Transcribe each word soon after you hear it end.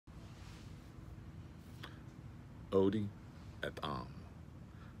Odi et am.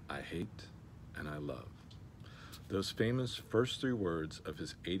 I hate and I love. Those famous first three words of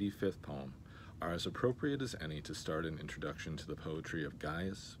his 85th poem are as appropriate as any to start an introduction to the poetry of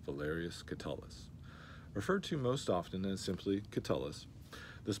Gaius Valerius Catullus. Referred to most often as simply Catullus,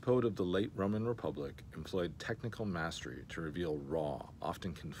 this poet of the late Roman Republic employed technical mastery to reveal raw,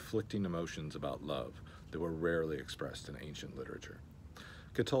 often conflicting emotions about love that were rarely expressed in ancient literature.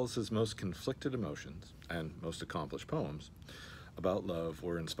 Catullus's most conflicted emotions, and most accomplished poems, about love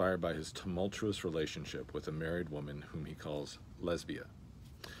were inspired by his tumultuous relationship with a married woman whom he calls Lesbia.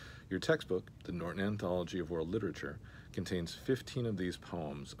 Your textbook, the Norton Anthology of World Literature, contains 15 of these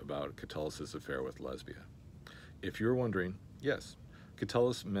poems about Catullus's affair with Lesbia. If you're wondering, yes,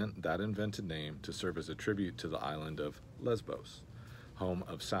 Catullus meant that invented name to serve as a tribute to the island of Lesbos, home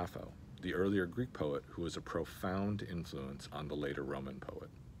of Sappho, the earlier Greek poet who was a profound influence on the later Roman poet.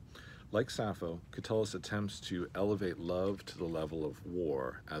 Like Sappho, Catullus attempts to elevate love to the level of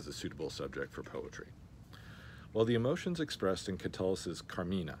war as a suitable subject for poetry. While the emotions expressed in Catullus's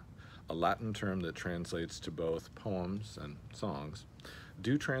Carmina, a Latin term that translates to both poems and songs,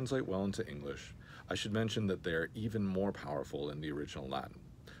 do translate well into English, I should mention that they are even more powerful in the original Latin.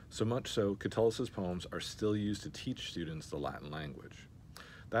 So much so, Catullus's poems are still used to teach students the Latin language.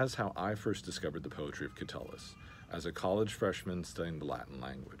 That is how I first discovered the poetry of Catullus, as a college freshman studying the Latin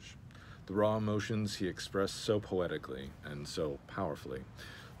language. The raw emotions he expressed so poetically and so powerfully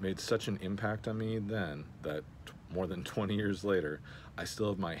made such an impact on me then that more than 20 years later, I still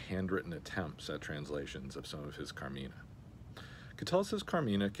have my handwritten attempts at translations of some of his Carmina. Catullus's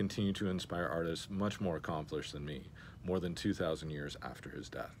Carmina continue to inspire artists much more accomplished than me, more than 2,000 years after his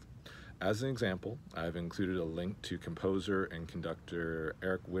death. As an example, I have included a link to composer and conductor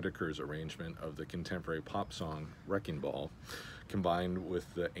Eric Whitacre's arrangement of the contemporary pop song Wrecking Ball, combined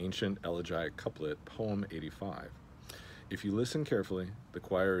with the ancient elegiac couplet Poem 85. If you listen carefully, the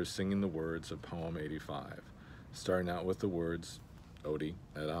choir is singing the words of Poem 85, starting out with the words Odi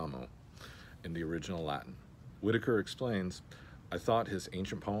et amo in the original Latin. Whitacre explains, I thought his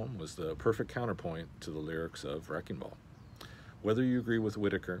ancient poem was the perfect counterpoint to the lyrics of Wrecking Ball. Whether you agree with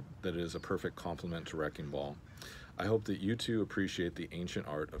Whitacre that it is a perfect complement to Wrecking Ball, I hope that you too appreciate the ancient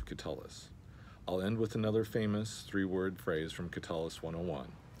art of Catullus. I'll end with another famous three-word phrase from Catullus 101,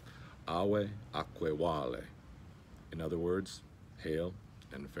 Ave atque vale. In other words, hail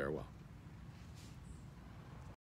and farewell.